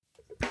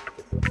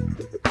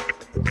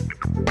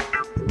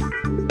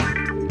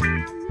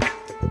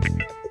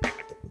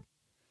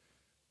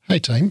Hey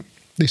team,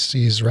 this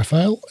is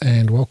Raphael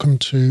and welcome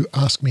to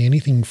Ask Me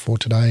Anything for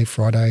today,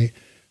 Friday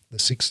the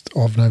 6th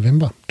of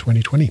November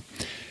 2020.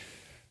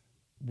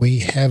 We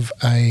have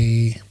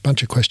a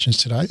bunch of questions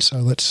today, so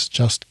let's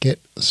just get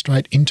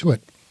straight into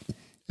it.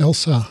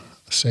 Elsa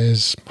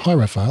says, "Hi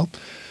Raphael,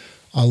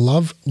 I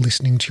love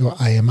listening to your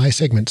AMA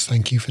segments.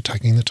 Thank you for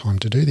taking the time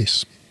to do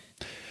this.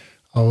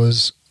 I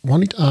was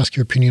wanting to ask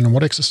your opinion on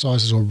what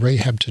exercises or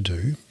rehab to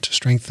do to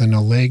strengthen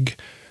a leg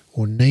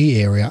or knee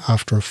area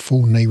after a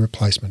full knee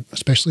replacement,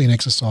 especially an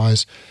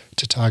exercise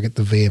to target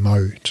the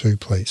VMO too,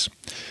 please.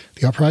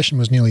 The operation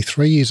was nearly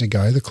 3 years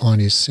ago. The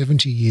client is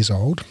 70 years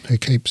old who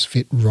keeps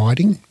fit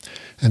riding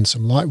and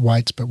some light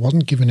weights but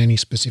wasn't given any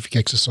specific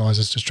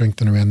exercises to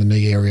strengthen around the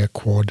knee area,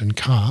 quad and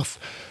calf.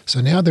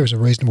 So now there is a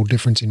reasonable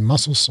difference in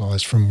muscle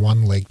size from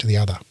one leg to the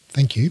other.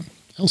 Thank you,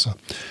 Elsa."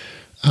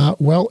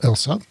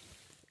 Elsa,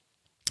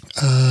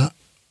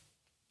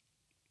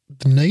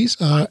 the knees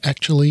are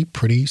actually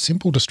pretty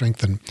simple to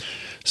strengthen.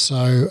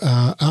 So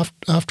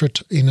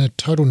in a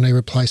total knee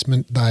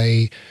replacement,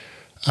 they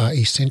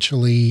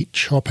essentially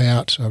chop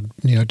out,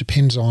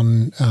 depends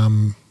on,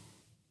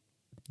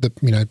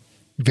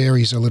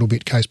 varies a little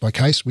bit case by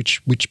case,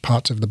 which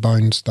parts of the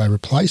bones they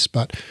replace.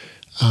 But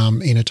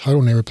in a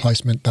total knee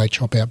replacement, they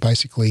chop out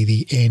basically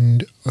the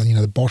end,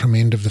 the bottom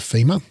end of the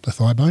femur, the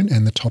thigh bone,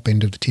 and the top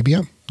end of the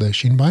tibia, the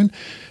shin bone,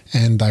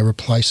 and they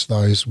replace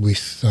those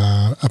with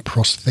a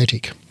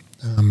prosthetic.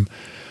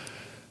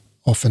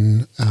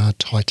 Often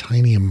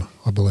titanium,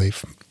 I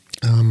believe.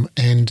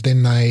 And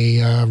then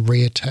they either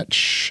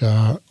reattach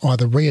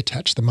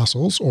the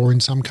muscles, or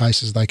in some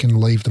cases they can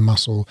leave the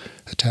muscle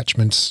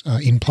attachments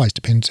in place,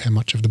 depends how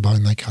much of the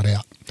bone they cut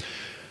out.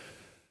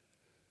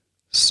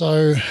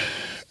 So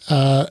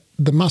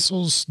the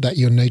muscles that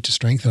you'll need to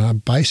strengthen are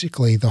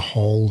basically the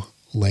whole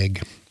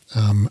leg.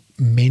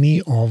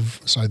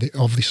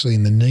 Obviously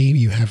in the knee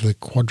you have the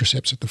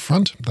quadriceps at the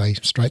front, they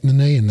straighten the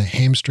knee, and the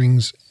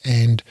hamstrings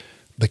and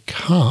the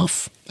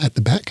calf at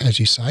the back, as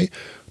you say,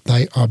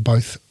 they are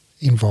both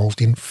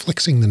involved in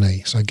flexing the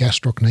knee. So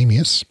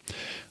gastrocnemius,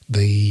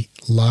 the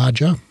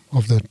larger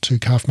of the two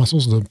calf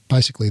muscles,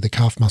 basically the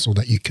calf muscle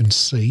that you can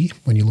see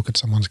when you look at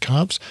someone's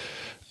calves,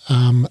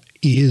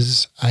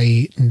 is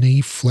a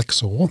knee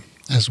flexor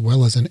as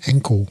well as an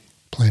ankle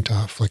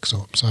plantar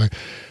flexor. So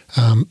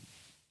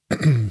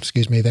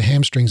the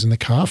hamstrings and the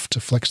calf to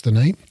flex the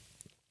knee.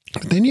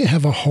 But then you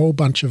have a whole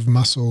bunch of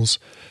muscles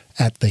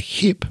at the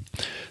hip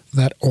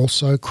that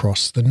also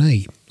cross the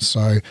knee.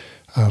 So,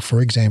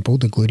 for example,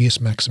 the gluteus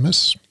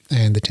maximus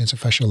and the tensor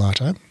fasciae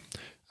latae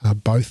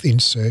both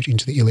insert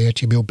into the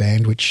iliotibial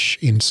band, which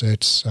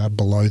inserts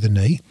below the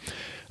knee.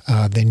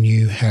 Then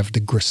you have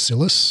the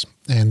gracilis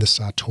and the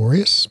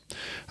sartorius.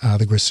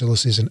 The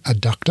gracilis is an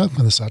adductor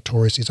and the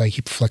sartorius is a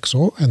hip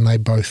flexor, and they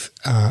both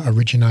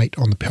originate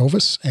on the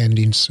pelvis and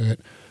insert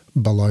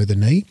below the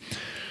knee.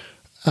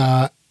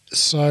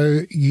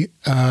 So you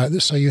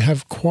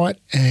have quite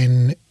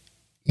an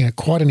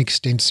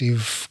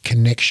extensive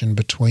connection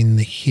between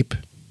the hip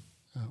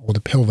or the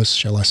pelvis,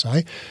 shall I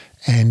say,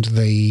 and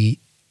the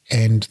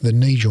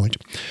knee joint.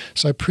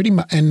 So pretty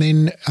much, and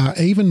then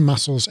even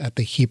muscles at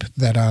the hip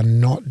that are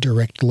not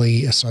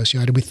directly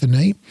associated with the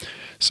knee.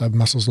 So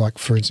muscles like,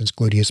 for instance,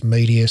 gluteus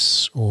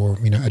medius or,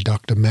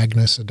 adductor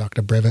magnus,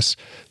 adductor brevis,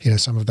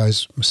 some of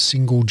those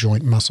single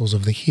joint muscles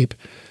of the hip.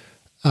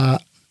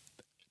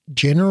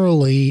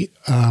 Generally,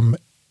 I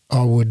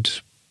would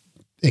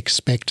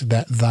expect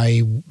that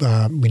they,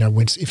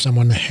 if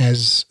someone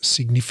has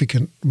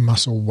significant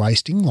muscle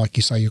wasting, like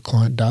you say your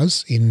client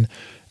does in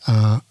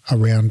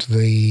around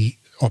the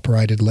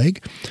operated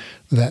leg,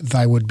 that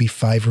they would be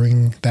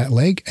favouring that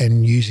leg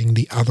and using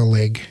the other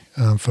leg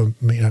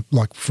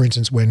for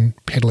instance, when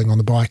pedaling on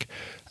the bike,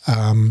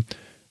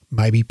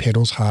 maybe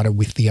pedals harder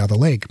with the other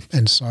leg.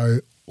 And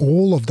so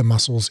all of the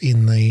muscles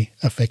in the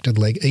affected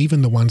leg,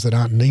 even the ones that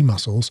aren't knee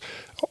muscles,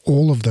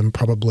 all of them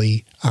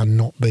probably are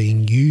not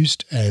being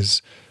used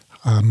as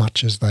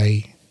much as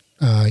they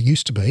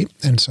used to be,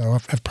 and so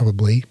have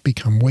probably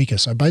become weaker.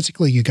 So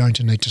basically you're going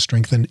to need to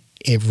strengthen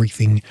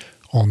everything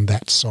on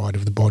that side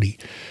of the body.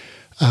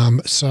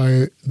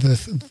 So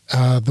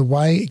the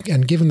way,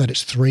 and given that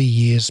it's 3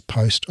 years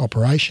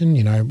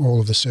post-operation, all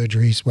of the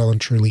surgery is well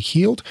and truly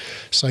healed,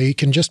 so you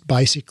can just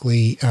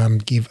basically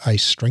give a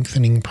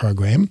strengthening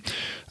program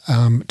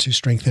to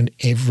strengthen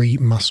every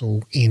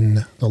muscle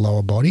in the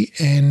lower body.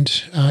 And,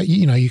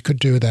 you could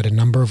do that a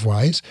number of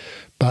ways,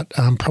 but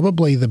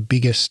probably the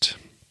biggest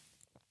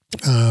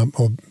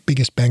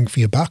bang for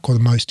your buck, or the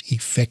most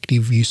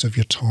effective use of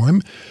your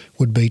time,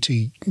 would be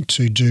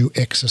to do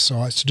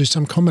exercise, to do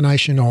some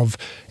combination of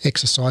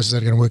exercises that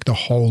are going to work the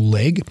whole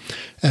leg,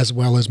 as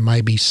well as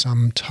maybe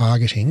some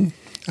targeting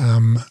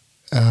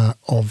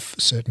of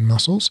certain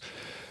muscles.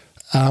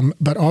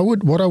 But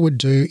what I would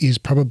do is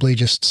probably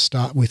just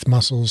start with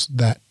muscles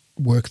that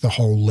work the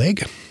whole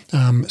leg.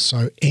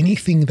 So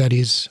anything that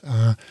is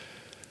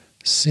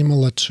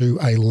similar to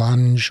a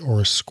lunge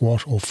or a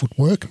squat or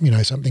footwork,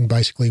 something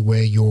basically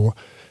where you're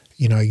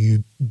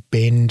you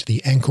bend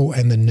the ankle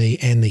and the knee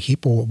and the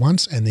hip all at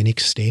once, and then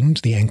extend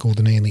the ankle,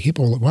 the knee and the hip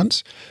all at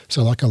once.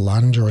 So like a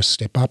lunge or a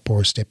step up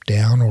or a step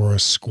down or a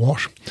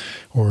squat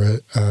or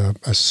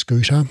a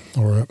scooter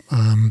or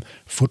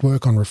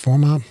footwork on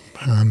reformer,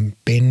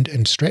 bend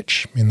and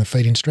stretch in the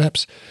feet in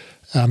straps.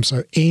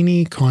 So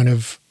any kind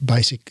of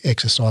basic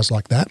exercise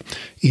like that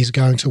is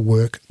going to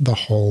work the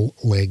whole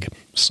leg.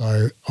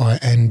 So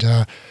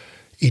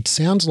it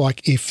sounds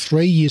like if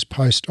 3 years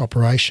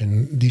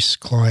post-operation, this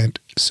client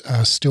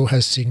still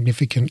has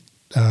significant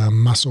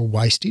muscle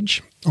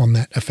wastage on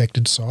that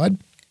affected side,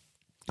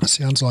 it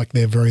sounds like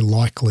they're very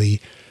likely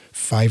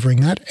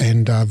favouring that,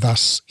 and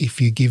thus if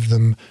you give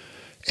them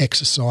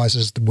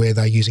exercises where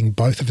they're using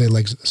both of their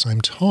legs at the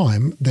same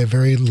time, they're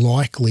very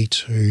likely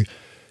to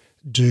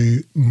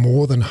do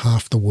more than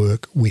half the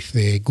work with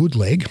their good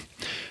leg,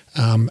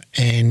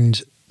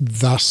 and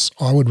thus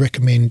I would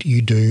recommend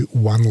you do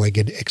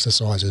one-legged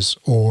exercises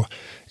or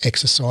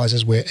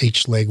exercises where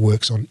each leg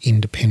works on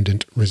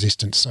independent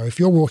resistance. So if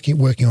you're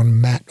working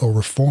on mat or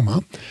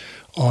reformer,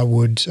 I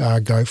would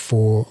go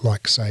for,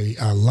 like, say,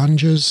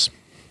 lunges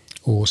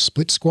or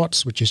split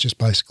squats, which is just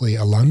basically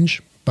a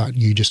lunge, but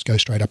you just go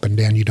straight up and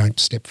down. You don't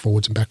step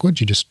forwards and backwards.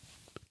 You just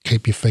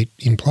keep your feet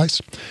in place.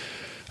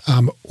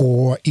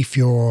 Or if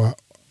you're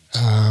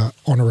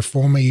on a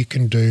reformer, you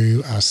can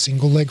do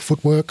single leg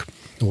footwork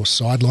or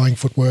side-lying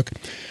footwork.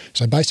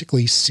 So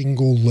basically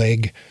single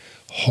leg,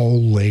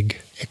 whole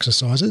leg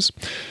exercises.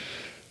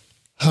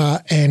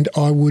 And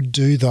I would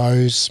do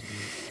those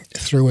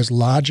through as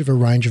large of a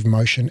range of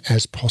motion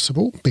as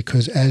possible,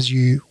 because as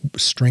you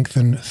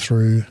strengthen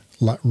through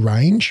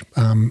range,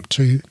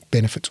 two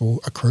benefits will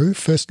accrue.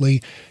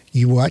 Firstly,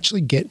 you will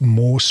actually get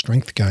more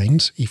strength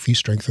gains if you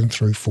strengthen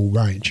through full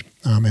range.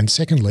 And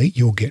secondly,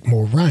 you'll get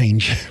more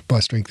range by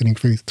strengthening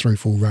through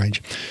full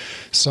range.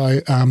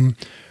 So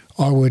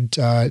I would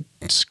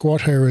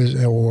squat her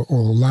or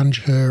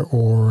lunge her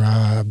or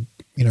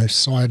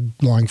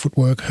side-lying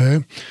footwork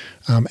her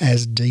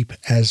as deep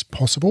as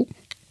possible.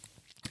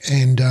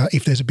 And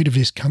if there's a bit of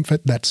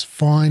discomfort, that's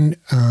fine,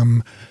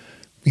 and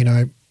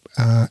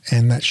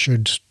that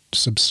should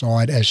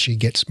subside as she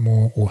gets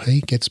more, or he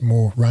gets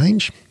more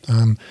range.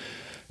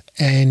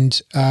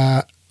 And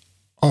I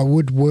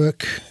would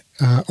work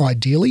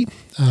ideally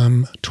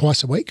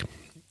twice a week.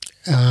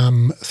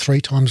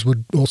 3 times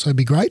would also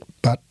be great,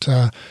 but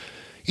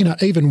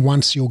even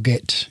once you'll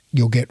get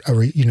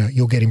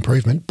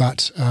improvement.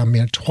 But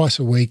twice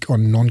a week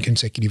on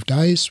non-consecutive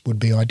days would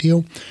be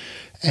ideal.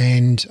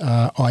 And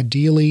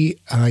ideally,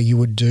 you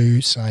would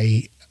do,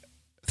 say,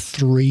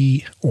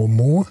 3 or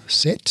more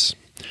sets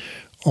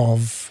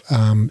of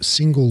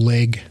single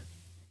leg,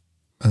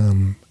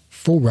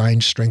 full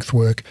range strength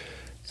work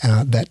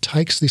that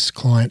takes this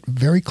client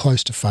very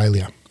close to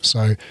failure.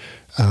 So,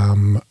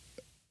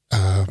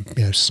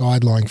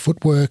 side-lying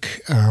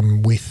footwork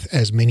with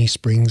as many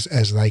springs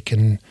as they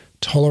can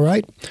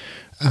tolerate,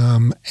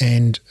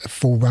 and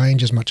full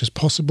range as much as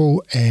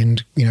possible,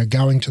 and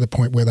going to the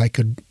point where they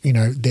could,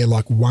 they're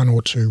like 1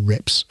 or 2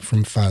 reps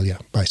from failure,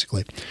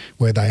 basically,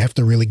 where they have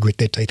to really grit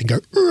their teeth and go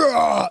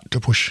to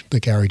push the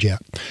carriage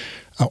out,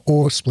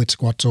 or split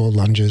squats or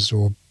lunges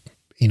or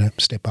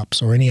step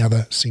ups or any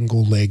other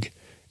single leg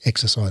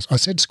exercise. I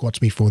said squats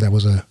before, that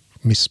was a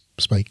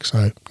misspeak,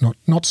 so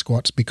not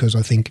squats, because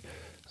I think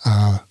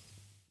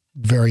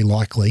very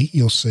likely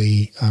you'll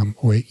see,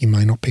 or you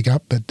may not pick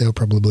up, but there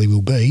probably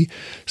will be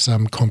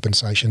some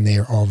compensation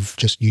there of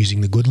just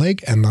using the good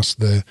leg, and thus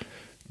the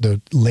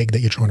leg that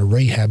you're trying to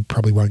rehab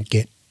probably won't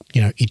get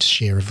its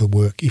share of the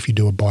work if you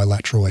do a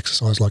bilateral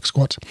exercise like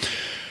squats.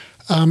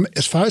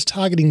 As far as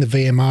targeting the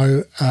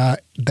VMO,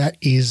 that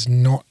is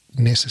not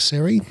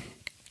necessary.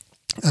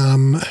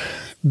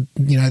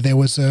 There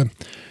was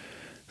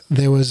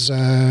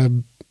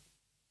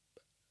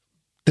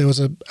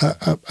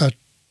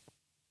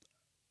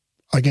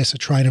a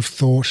train of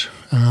thought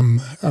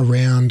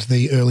around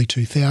the early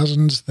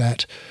 2000s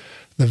that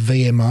the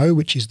VMO,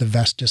 which is the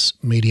vastus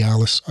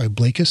medialis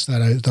obliquus,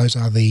 those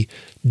are the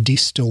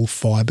distal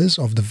fibres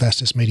of the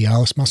vastus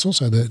medialis muscle,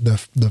 so the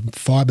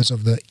fibres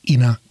of the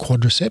inner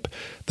quadricep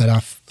that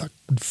are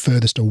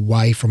furthest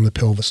away from the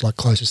pelvis, like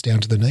closest down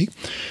to the knee.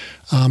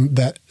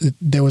 That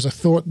there was a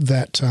thought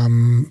that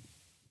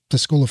the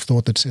school of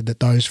thought that said that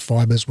those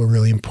fibres were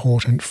really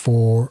important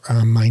for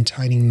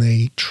maintaining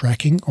the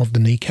tracking of the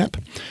kneecap.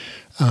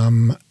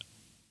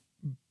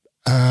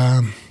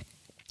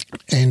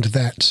 And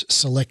that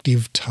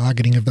selective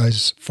targeting of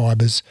those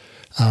fibres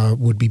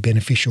would be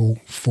beneficial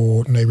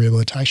for knee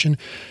rehabilitation.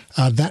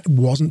 That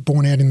wasn't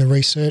borne out in the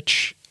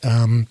research.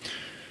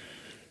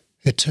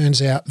 It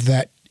turns out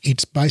that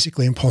it's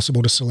basically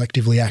impossible to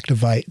selectively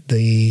activate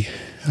the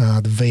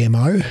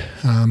VMO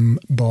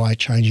by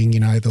changing,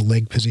 the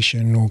leg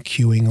position or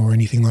cueing or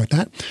anything like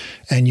that.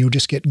 And you'll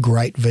just get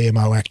great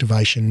VMO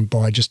activation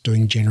by just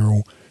doing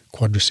general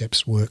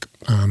quadriceps work.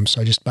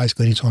 So just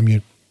basically anytime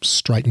you're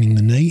straightening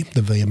the knee,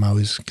 the VMO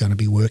is going to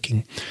be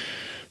working.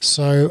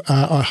 So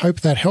I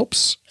hope that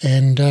helps,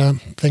 and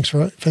thanks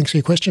for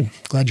your question.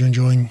 Glad you're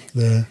enjoying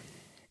the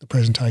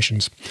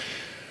presentations.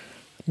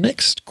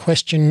 Next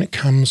question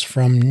comes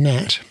from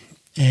Nat,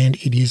 and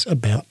it is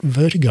about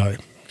vertigo.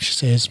 She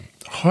says,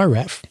 "Hi,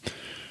 Raf.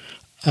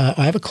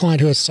 I have a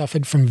client who has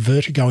suffered from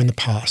vertigo in the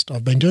past.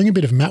 I've been doing a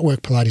bit of mat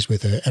work Pilates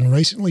with her and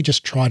recently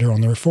just tried her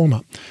on the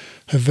reformer.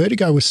 Her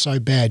vertigo was so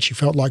bad she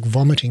felt like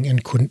vomiting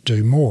and couldn't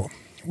do more.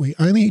 We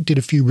only did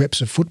a few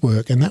reps of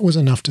footwork and that was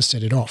enough to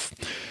set it off.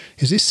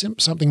 Is this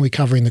something we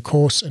cover in the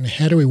course, and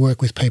how do we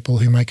work with people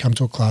who may come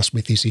to a class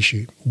with this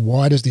issue?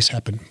 Why does this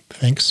happen?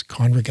 Thanks,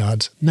 kind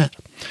regards, Nat."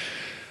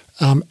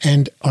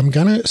 And I'm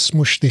going to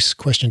smush this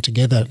question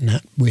together,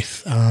 Nat,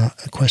 with a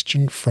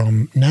question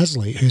from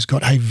Nasli, who's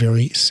got a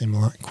very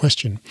similar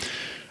question.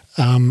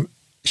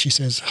 She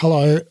says,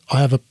 "Hello, I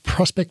have a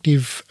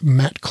prospective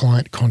mat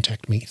client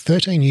contact me.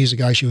 13 years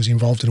ago, she was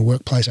involved in a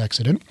workplace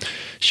accident.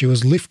 She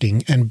was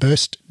lifting and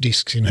burst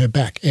discs in her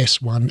back,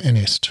 S1 and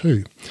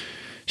S2.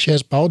 She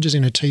has bulges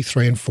in her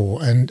T3 and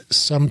 4, and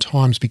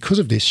sometimes because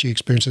of this, she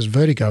experiences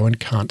vertigo and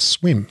can't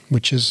swim,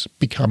 which has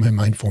become her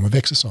main form of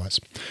exercise.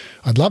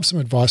 I'd love some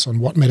advice on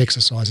what mat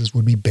exercises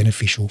would be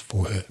beneficial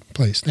for her.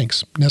 Please,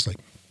 thanks, Nasli."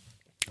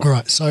 All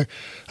right, so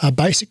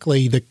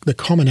basically the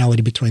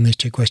commonality between these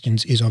two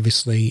questions is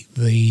obviously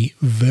the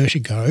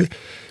vertigo,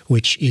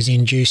 which is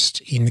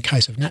induced in the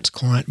case of Nat's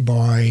client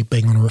by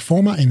being on a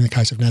reformer, in the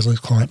case of Nasli's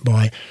client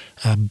by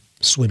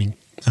swimming.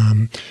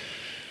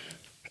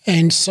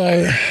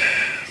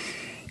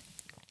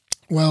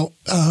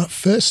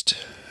 First,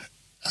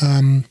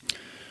 I'm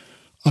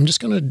just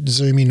going to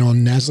zoom in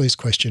on Nasli's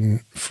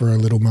question for a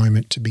little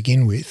moment to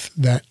begin with,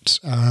 that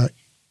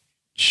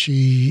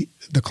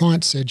the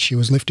client said she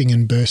was lifting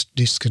and burst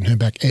discs in her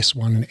back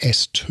S1 and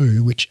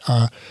S2, which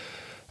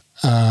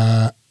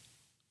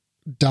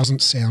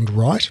doesn't sound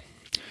right.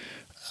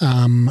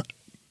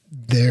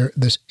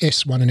 This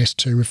S1 and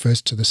S2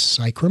 refers to the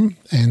sacrum,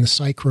 and the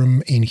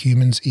sacrum in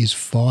humans is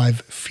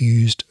 5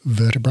 fused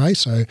vertebrae.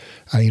 So,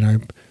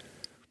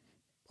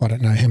 I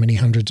don't know how many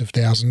hundreds of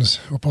thousands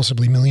or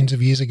possibly millions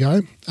of years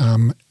ago,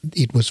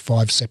 it was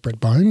 5 separate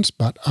bones,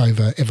 but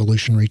over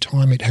evolutionary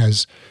time it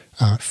has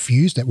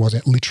fused. It was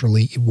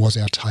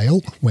our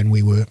tail when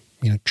we were,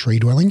 tree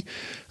dwelling,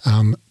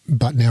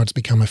 but now it's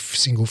become a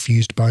single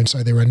fused bone.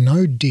 So there are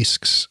no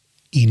discs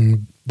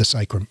in the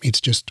sacrum.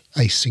 It's just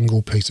a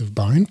single piece of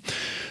bone.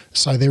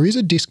 So there is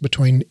a disc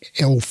between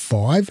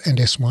L5 and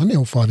S1.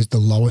 L5 is the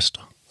lowest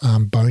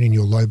bone in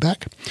your low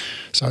back.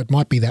 So it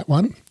might be that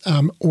one,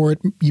 or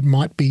it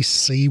might be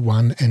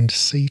C1 and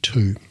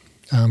C2.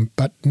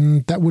 But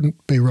that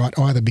wouldn't be right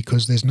either,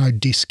 because there's no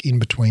disc in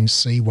between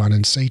C1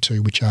 and C2,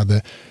 which are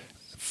the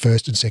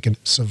first and second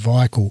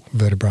cervical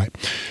vertebrae.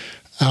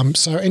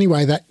 So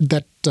anyway, that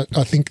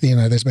I think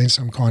there's been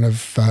some kind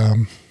of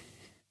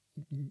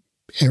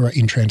error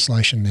in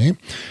translation there.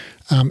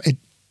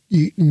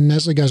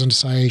 Nasli goes on to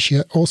say she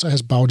also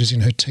has bulges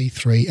in her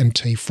T3 and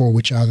T4,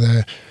 which are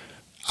the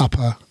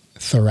upper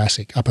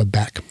thoracic, upper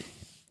back.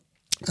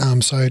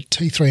 So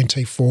T3 and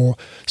T4,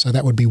 so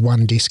that would be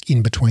one disc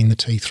in between the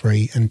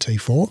T3 and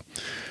T4.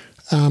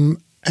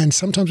 And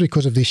sometimes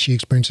because of this, she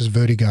experiences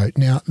vertigo.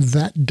 Now,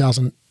 that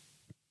doesn't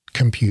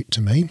compute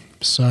to me.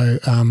 So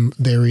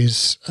there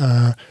is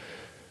the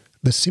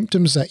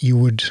symptoms that you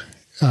would,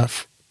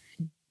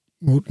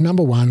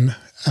 number one,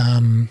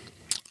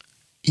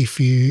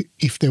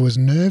 if there was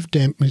nerve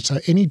damage, so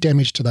any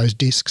damage to those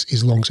discs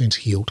is long since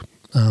healed.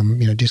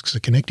 Discs are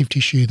connective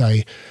tissue.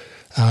 They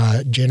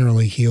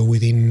generally heal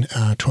within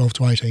 12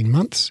 to 18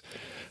 months.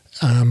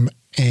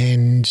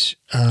 Actually,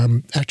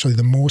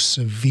 the more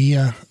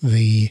severe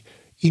the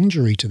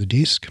injury to the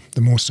disc,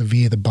 the more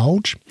severe the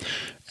bulge,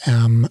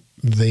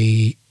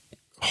 the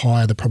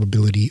higher the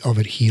probability of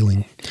it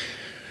healing.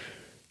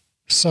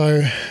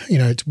 So,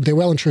 they're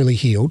well and truly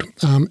healed.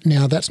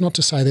 Now, that's not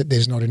to say that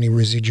there's not any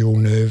residual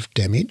nerve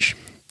damage.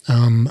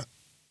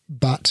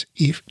 But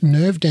if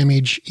nerve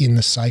damage in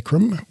the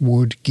sacrum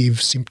would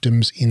give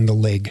symptoms in the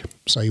leg,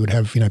 so you would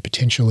have,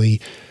 potentially,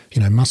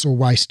 muscle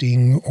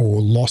wasting or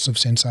loss of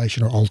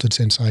sensation or altered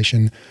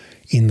sensation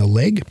in the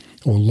leg,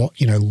 or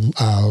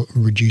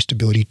reduced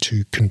ability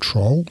to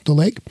control the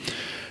leg,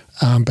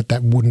 but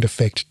that wouldn't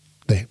affect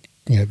the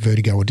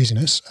vertigo or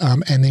dizziness.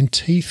 And then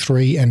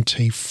T3 and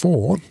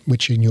T4,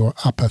 which in your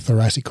upper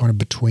thoracic, kind of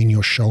between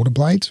your shoulder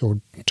blades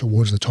or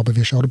towards the top of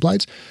your shoulder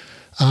blades.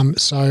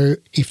 So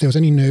if there was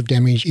any nerve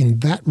damage in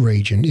that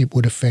region, it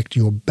would affect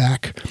your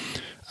back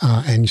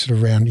and sort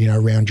of around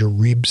your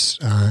ribs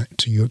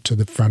to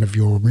the front of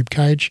your rib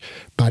cage,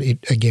 but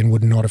it again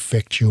would not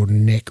affect your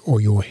neck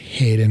or your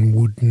head and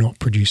would not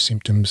produce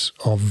symptoms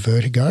of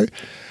vertigo.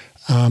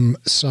 Like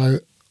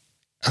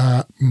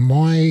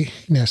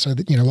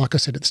I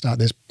said at the start,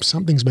 there's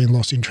something's been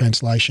lost in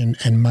translation,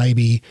 and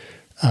maybe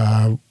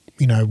there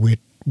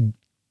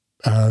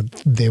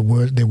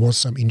was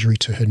some injury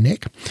to her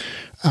neck,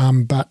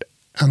 but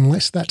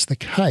unless that's the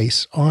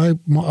case, I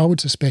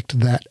would suspect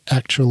that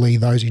actually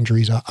those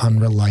injuries are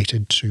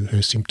unrelated to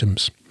her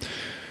symptoms.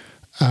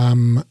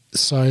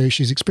 So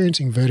she's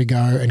experiencing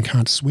vertigo and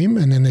can't swim,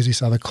 and then there's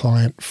this other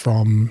client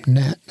from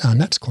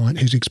Nat's client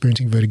who's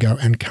experiencing vertigo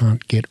and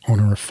can't get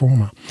on a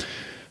reformer.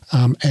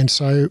 And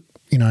so,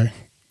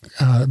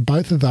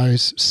 both of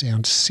those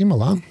sound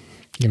similar.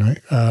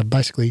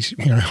 Basically,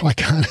 I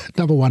can't.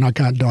 Number one, I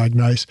can't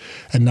diagnose,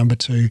 and number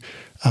two,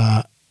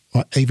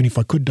 even if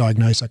I could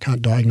diagnose, I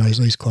can't diagnose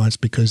these clients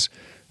because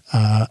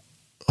I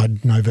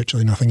know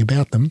virtually nothing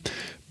about them.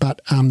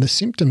 But the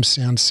symptoms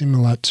sound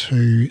similar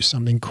to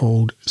something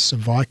called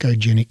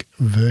cervicogenic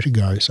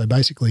vertigo. So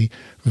basically,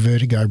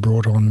 vertigo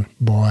brought on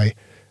by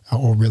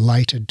or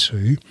related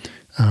to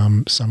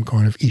some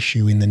kind of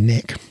issue in the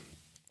neck.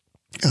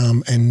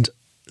 And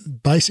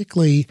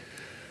basically,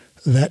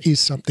 that is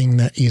something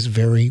that is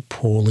very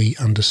poorly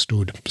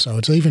understood. So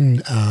it's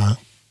even,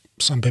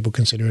 some people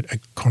consider it a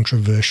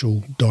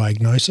controversial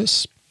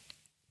diagnosis.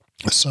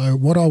 So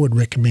what I would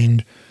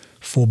recommend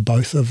for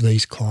both of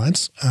these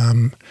clients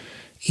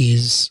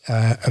is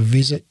a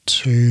visit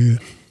to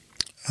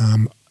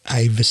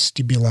a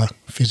vestibular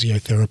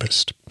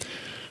physiotherapist.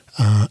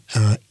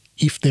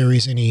 If there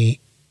is any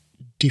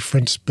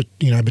difference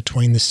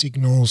between the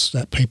signals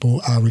that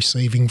people are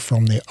receiving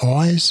from their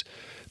eyes,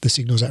 the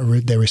signals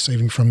that they're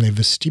receiving from their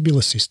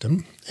vestibular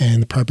system,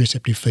 and the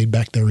proprioceptive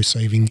feedback they're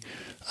receiving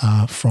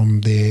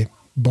from their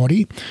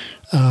body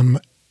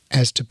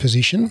as to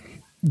position,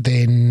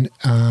 then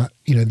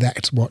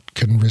that's what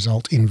can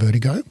result in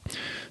vertigo.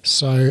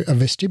 So a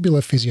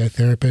vestibular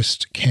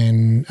physiotherapist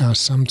can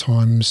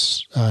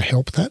sometimes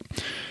help that.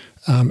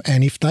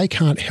 And if they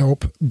can't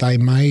help, they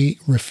may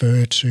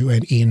refer to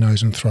an ear,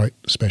 nose and throat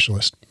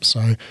specialist.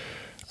 So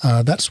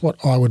that's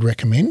what I would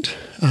recommend.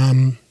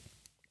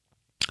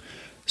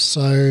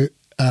 So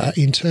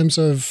in terms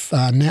of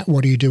Nat,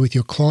 what do you do with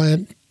your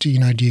client? Do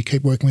you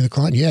keep working with the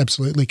client? Yeah,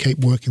 absolutely, keep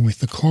working with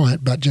the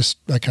client. But just,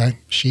 okay,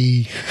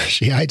 she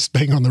hates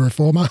being on the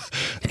reformer.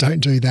 Don't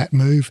do that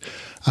move.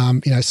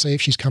 See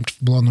if she's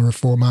comfortable on the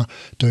reformer,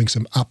 doing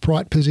some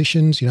upright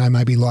positions,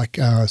 maybe like,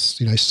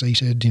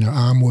 seated,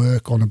 arm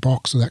work on a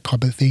box or that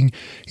type of thing.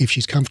 If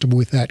she's comfortable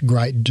with that,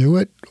 great, do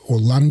it, or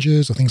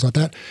lunges or things like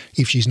that.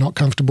 If she's not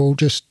comfortable,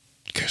 just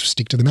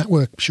stick to the mat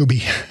work. She'll be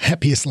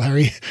happy as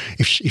Larry.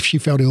 If she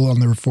felt ill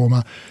on the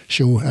reformer,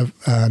 she'll have,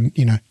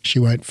 she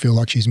won't feel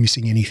like she's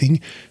missing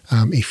anything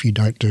if you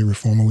don't do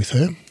reformer with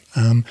her.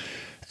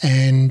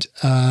 And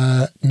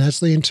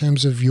Nasli, in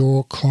terms of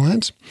your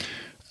client,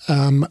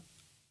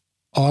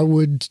 I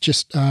would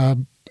just, I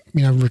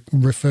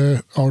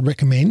would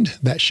recommend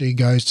that she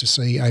goes to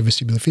see a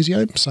vestibular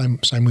physio.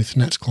 Same with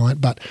Nat's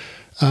client. But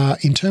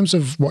in terms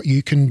of what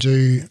you can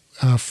do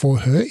for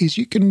her is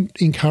you can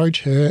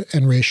encourage her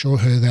and reassure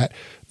her that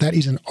that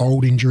is an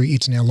old injury.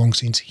 It's now long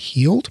since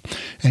healed,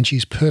 and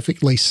she's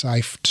perfectly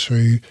safe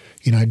to,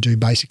 do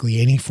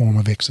basically any form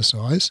of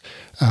exercise.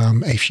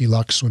 If she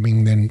likes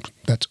swimming, then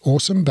that's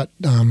awesome, but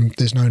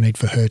there's no need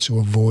for her to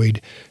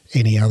avoid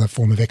any other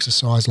form of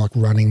exercise like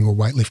running or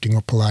weightlifting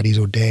or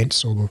Pilates or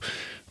dance or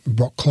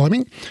rock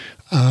climbing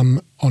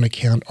on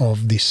account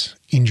of this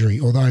injury,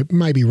 although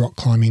maybe rock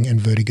climbing and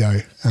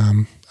vertigo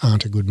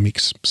aren't a good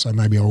mix. So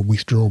maybe I'll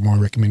withdraw my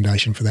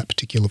recommendation for that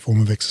particular form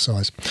of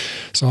exercise.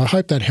 So I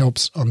hope that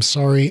helps. I'm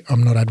sorry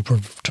I'm not able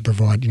to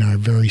provide,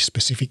 very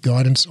specific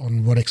guidance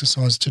on what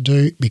exercise to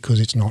do because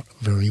it's not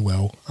very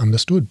well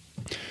understood.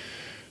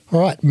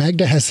 All right,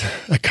 Magda has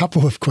a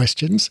couple of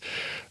questions.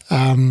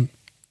 And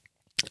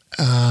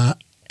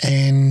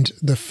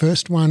the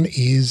first one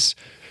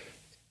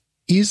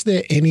is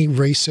there any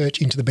research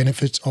into the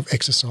benefits of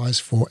exercise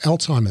for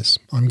Alzheimer's?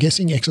 I'm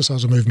guessing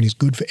exercise or movement is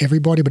good for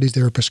everybody, but is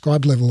there a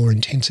prescribed level or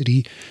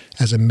intensity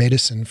as a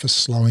medicine for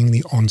slowing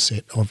the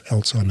onset of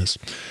Alzheimer's?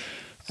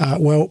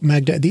 Well,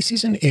 Magda, this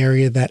is an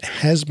area that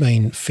has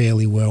been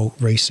fairly well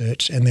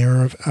researched, and there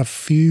are a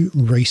few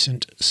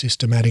recent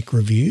systematic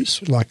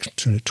reviews, like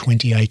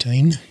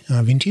 2018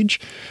 vintage,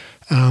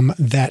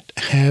 that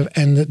have,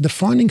 and the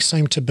findings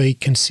seem to be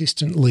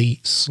consistently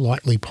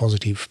slightly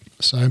positive.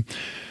 So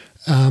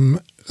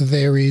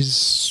there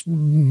is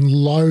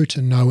low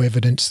to no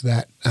evidence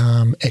that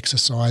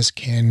exercise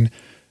can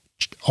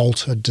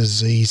alter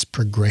disease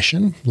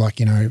progression, like,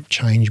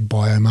 change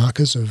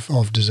biomarkers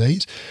of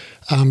disease.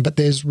 But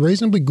there's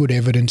reasonably good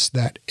evidence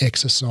that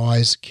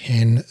exercise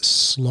can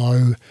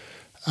slow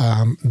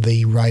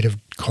the rate of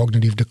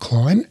cognitive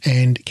decline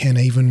and can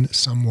even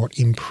somewhat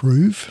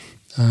improve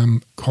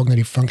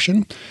cognitive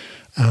function.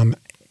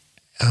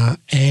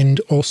 And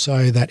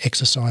also that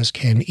exercise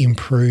can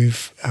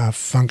improve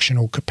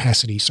functional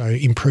capacity, so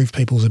improve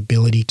people's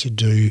ability to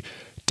do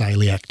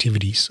daily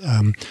activities,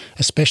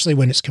 especially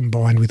when it's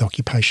combined with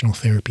occupational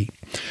therapy.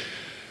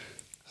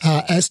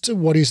 As to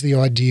what is the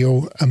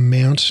ideal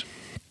amount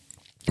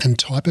and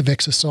type of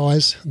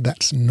exercise,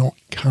 that's not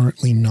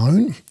currently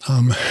known.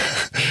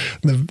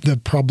 The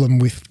problem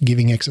with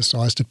giving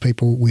exercise to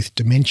people with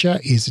dementia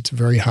is it's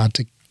very hard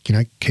to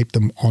keep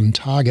them on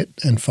target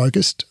and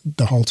focused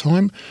the whole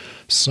time.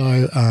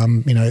 So,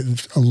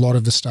 a lot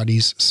of the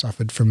studies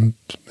suffered from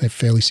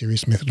fairly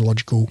serious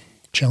methodological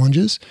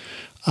challenges.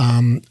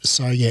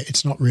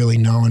 It's not really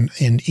known.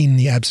 And in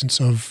the absence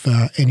of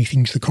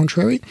anything to the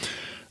contrary,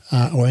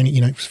 or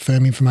any,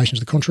 firm information to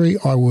the contrary,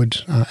 I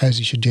would, as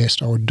you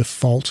suggest, I would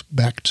default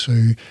back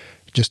to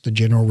just the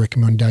general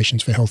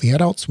recommendations for healthy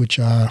adults, which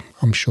are,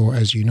 I'm sure,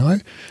 as you know,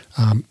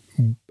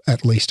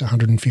 at least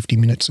 150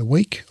 minutes a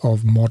week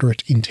of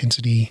moderate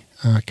intensity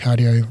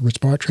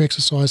cardiorespiratory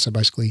exercise, so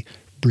basically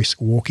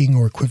brisk walking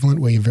or equivalent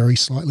where you're very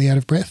slightly out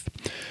of breath.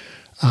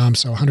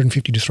 So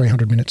 150 to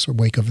 300 minutes a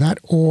week of that,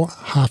 or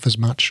half as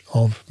much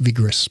of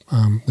vigorous,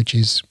 which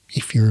is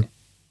if you're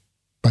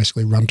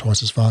basically run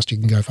twice as fast, you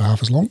can go for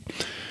half as long.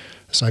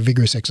 So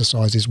vigorous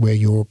exercise is where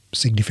you're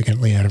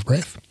significantly out of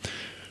breath.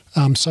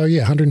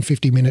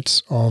 150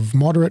 minutes of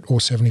moderate or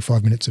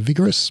 75 minutes of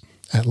vigorous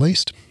at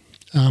least.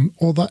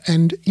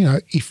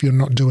 If you're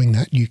not doing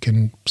that, you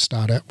can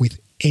start out with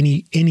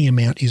any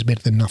amount is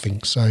better than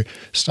nothing. So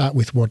start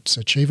with what's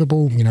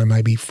achievable,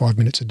 maybe 5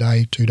 minutes a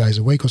day, 2 days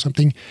a week or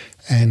something,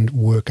 and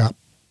work up,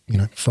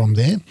 from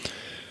there.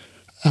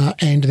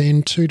 And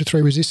then 2 to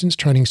 3 resistance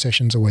training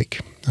sessions a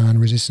week. And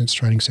resistance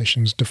training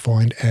sessions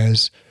defined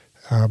as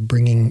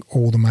bringing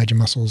all the major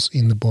muscles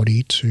in the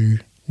body to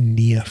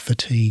near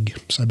fatigue.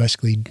 So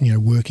basically,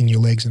 working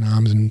your legs and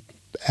arms and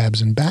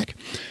abs and back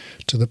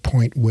to the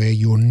point where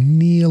you're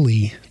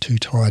nearly too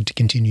tired to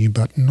continue,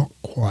 but not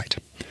quite.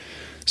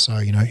 So,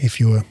 if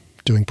you're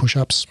doing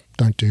push-ups,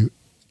 don't do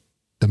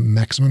the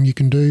maximum you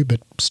can do,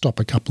 but stop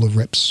a couple of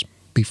reps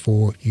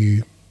before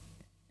you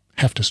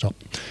have to stop.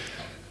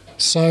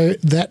 So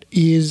that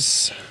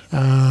is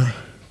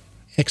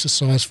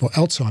exercise for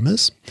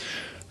Alzheimer's.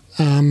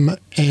 And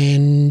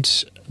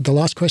the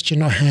last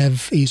question I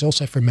have is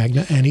also from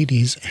Magna, and it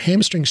is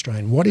hamstring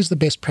strain. What is the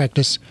best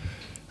practice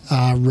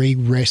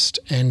re-rest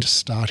and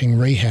starting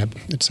rehab?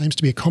 It seems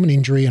to be a common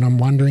injury, and I'm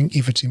wondering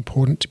if it's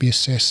important to be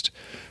assessed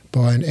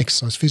by an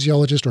exercise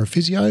physiologist or a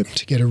physio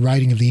to get a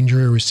rating of the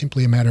injury, or is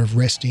simply a matter of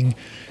resting,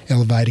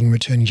 elevating,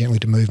 returning gently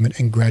to movement,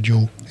 and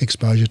gradual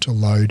exposure to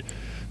load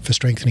for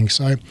strengthening.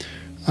 So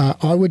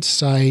I would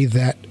say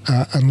that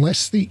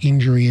unless the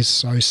injury is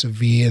so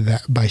severe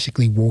that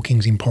basically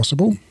walking's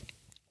impossible,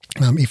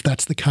 if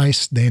that's the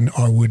case, then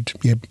I would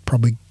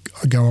probably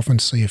go off and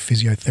see a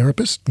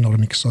physiotherapist, not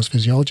an exercise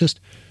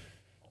physiologist.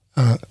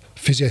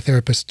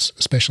 Physiotherapists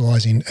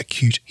specialise in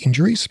acute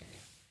injuries.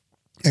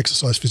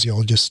 Exercise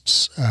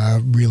physiologists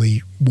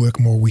really work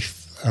more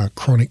with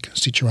chronic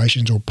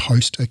situations or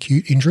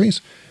post-acute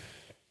injuries.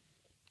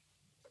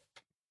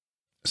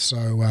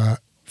 So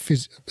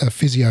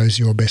physio is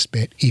your best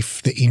bet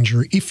if the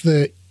injury, if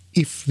the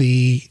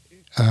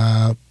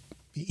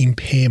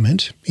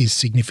impairment is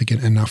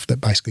significant enough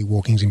that basically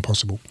walking is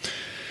impossible.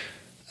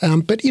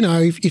 But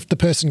if the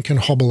person can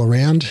hobble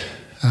around,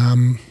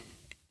 all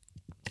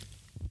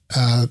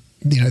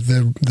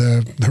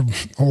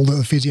that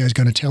the physio is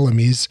going to tell them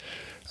is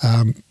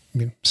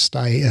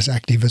stay as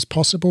active as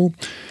possible.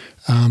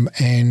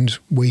 And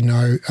we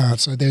know,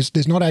 so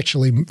there's not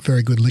actually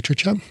very good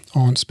literature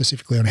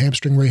specifically on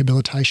hamstring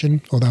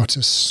rehabilitation, although it's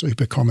a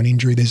super common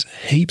injury. There's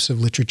heaps of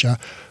literature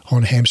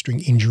on hamstring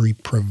injury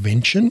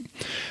prevention,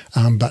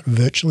 but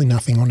virtually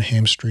nothing on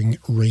hamstring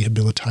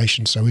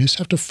rehabilitation. So we just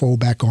have to fall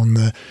back on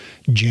the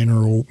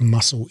general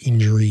muscle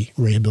injury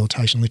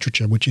rehabilitation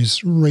literature, which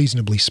is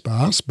reasonably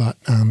sparse, but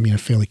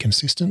fairly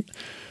consistent.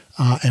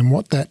 And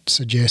what that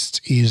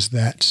suggests is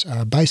that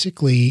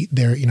basically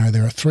there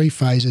are 3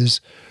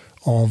 phases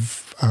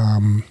of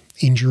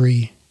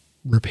injury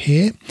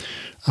repair.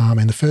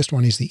 And the first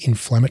one is the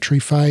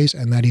inflammatory phase,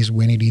 and that is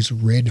when it is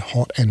red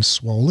hot and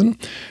swollen.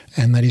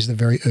 And that is the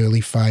very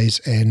early phase.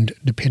 And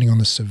depending on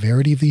the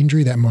severity of the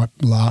injury, that might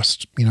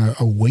last,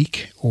 a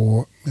week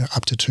or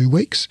up to 2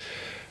 weeks.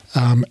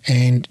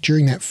 And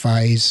during that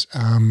phase,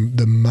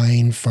 the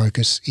main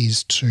focus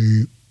is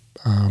to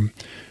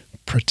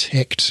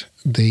protect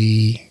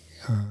the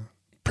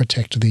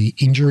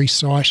injury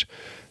site,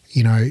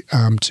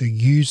 to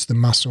use the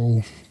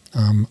muscle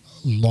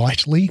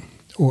lightly,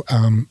 or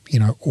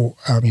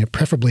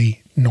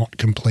preferably not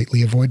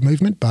completely avoid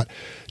movement, but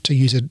to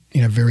use it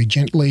very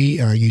gently.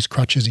 Use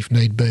crutches if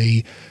need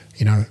be,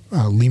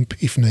 limp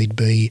if need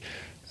be.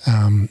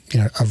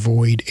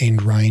 Avoid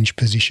end range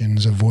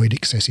positions, avoid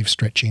excessive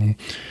stretching.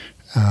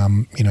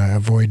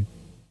 Avoid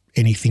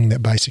anything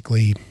that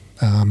basically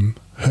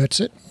hurts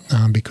it,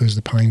 because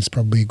the pain's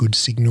probably a good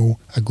signal,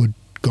 a good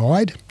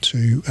guide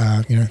to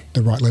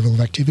the right level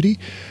of activity,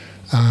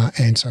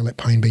 and so let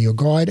pain be your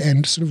guide.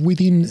 And sort of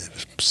within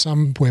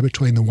somewhere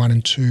between the 1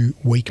 and 2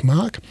 week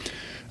mark,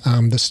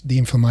 the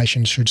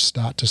inflammation should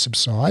start to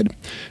subside,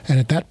 and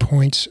at that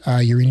point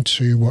you're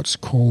into what's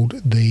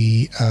called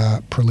the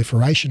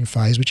proliferation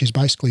phase, which is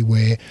basically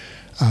where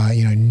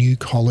new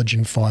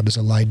collagen fibres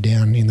are laid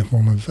down in the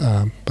form of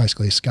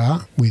basically a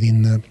scar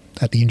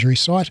at the injury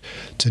site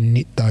to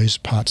knit those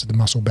parts of the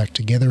muscle back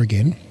together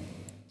again.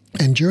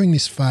 And during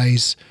this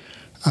phase,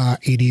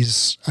 it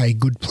is a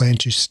good plan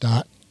to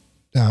start,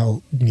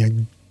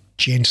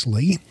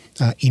 gently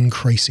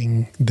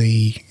increasing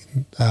the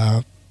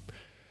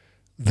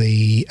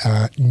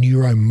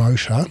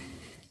neuromotor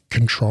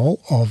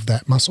control of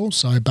that muscle.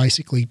 So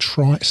basically,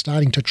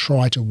 starting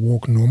to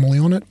walk normally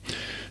on it,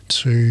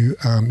 to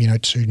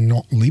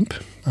not limp.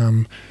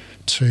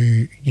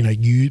 to,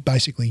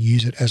 basically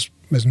use it as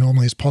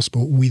normally as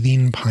possible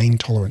within pain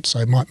tolerance. So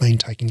it might mean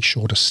taking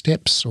shorter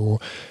steps or,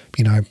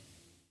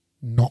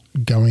 not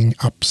going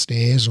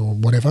upstairs or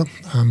whatever,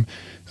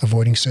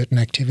 avoiding certain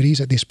activities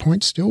at this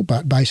point still,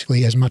 but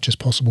basically as much as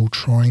possible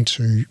trying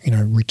to,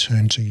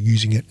 return to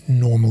using it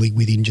normally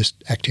within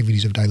just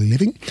activities of daily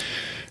living.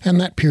 And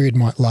that period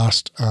might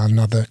last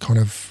another kind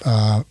of,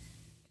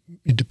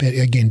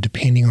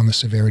 depending on the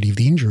severity of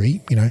the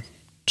injury,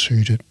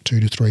 2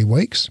 to 3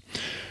 weeks.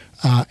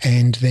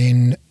 And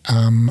then,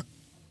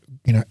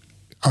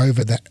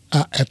 over that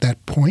at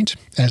that point,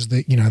 as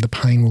the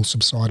pain will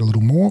subside a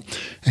little more,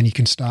 and you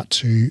can start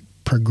to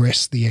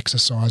progress the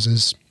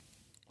exercises.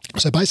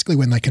 So basically,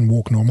 when they can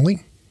walk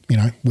normally,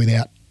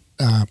 without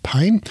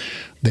pain,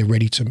 they're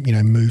ready to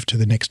move to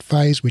the next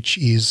phase, which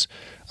is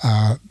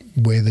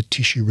where the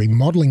tissue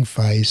remodeling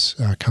phase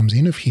comes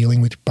in of healing,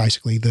 with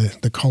basically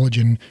the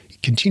collagen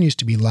continues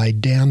to be laid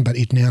down, but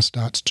it now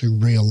starts to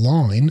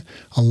realign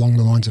along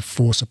the lines of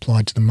force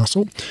applied to the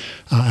muscle.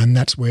 And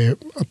that's where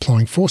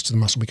applying force to the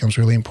muscle becomes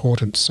really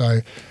important.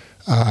 So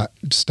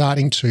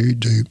starting to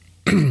do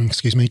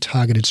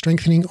targeted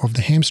strengthening of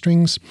the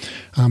hamstrings,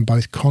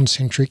 both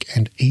concentric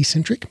and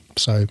eccentric,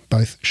 so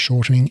both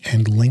shortening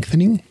and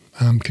lengthening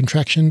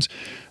contractions.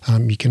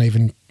 You can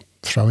even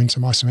throw in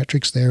some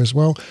isometrics there as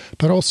well,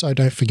 but also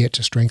don't forget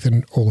to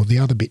strengthen all of the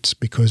other bits,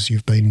 because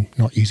you've been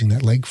not using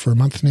that leg for a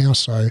month now.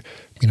 So,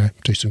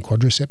 do some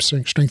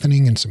quadriceps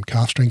strengthening and some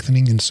calf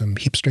strengthening and some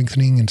hip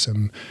strengthening and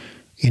some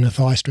inner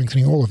thigh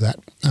strengthening, all of that.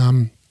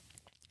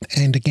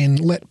 And again,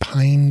 let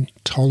pain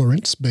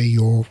tolerance be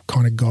your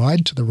kind of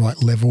guide to the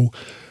right level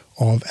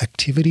of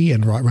activity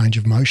and right range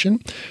of motion.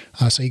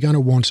 So you're going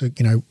to want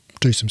to,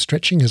 do some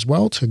stretching as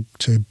well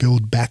to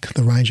build back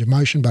the range of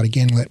motion. But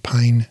again, let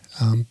pain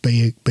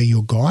be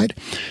your guide.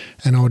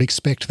 And I would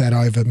expect that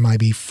over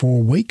maybe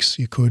 4 weeks,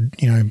 you could,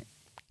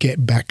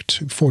 get back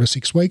to 4 to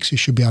 6 weeks, you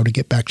should be able to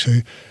get back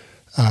to,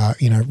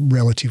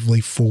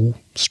 relatively full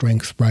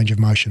strength range of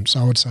motion.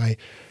 So I would say,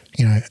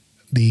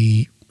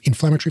 the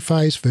inflammatory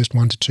phase, first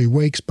 1 to 2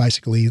 weeks,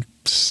 basically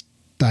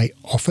stay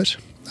off it,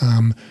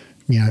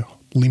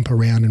 limp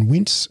around and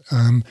wince.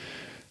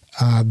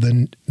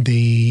 Then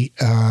the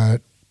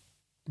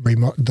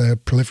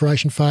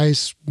proliferation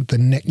phase,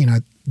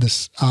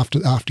 this after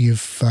you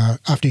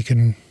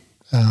can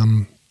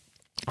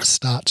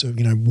start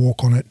to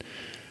walk on it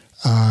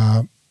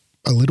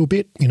a little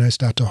bit,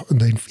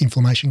 the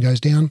inflammation goes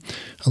down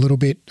a little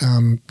bit.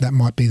 That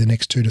might be the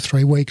next 2 to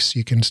 3 weeks.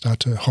 You can start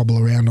to hobble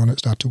around on it,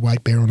 start to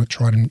weight bear on it,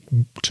 try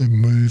to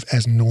move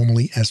as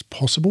normally as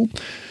possible.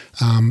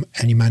 And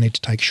you may need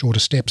to take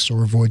shorter steps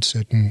or avoid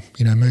certain,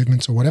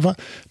 movements or whatever,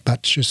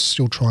 but just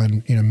still try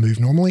and, move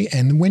normally.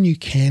 And when you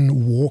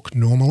can walk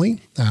normally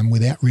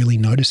without really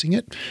noticing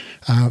it,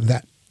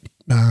 that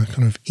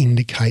kind of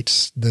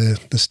indicates the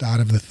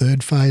start of the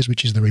third phase,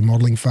 which is the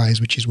remodeling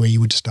phase, which is where you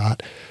would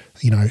start,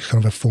 kind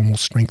of a formal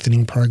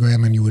strengthening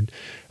program, and you would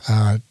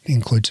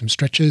include some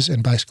stretches.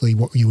 And basically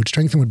what you would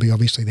strengthen would be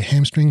obviously the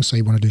hamstrings. So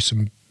you want to do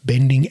some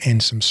bending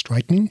and some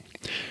straightening.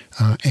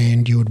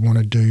 And you would want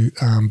to do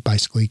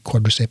basically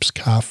quadriceps,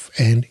 calf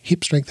and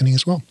hip strengthening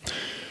as well.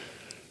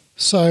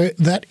 So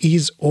that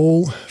is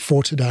all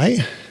for today.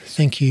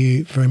 Thank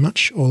you very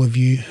much, all of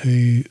you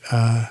who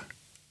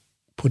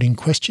put in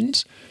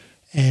questions.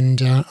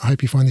 And I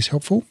hope you find this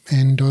helpful,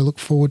 and I look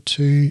forward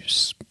to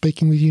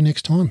speaking with you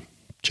next time.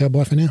 Ciao,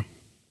 bye for now.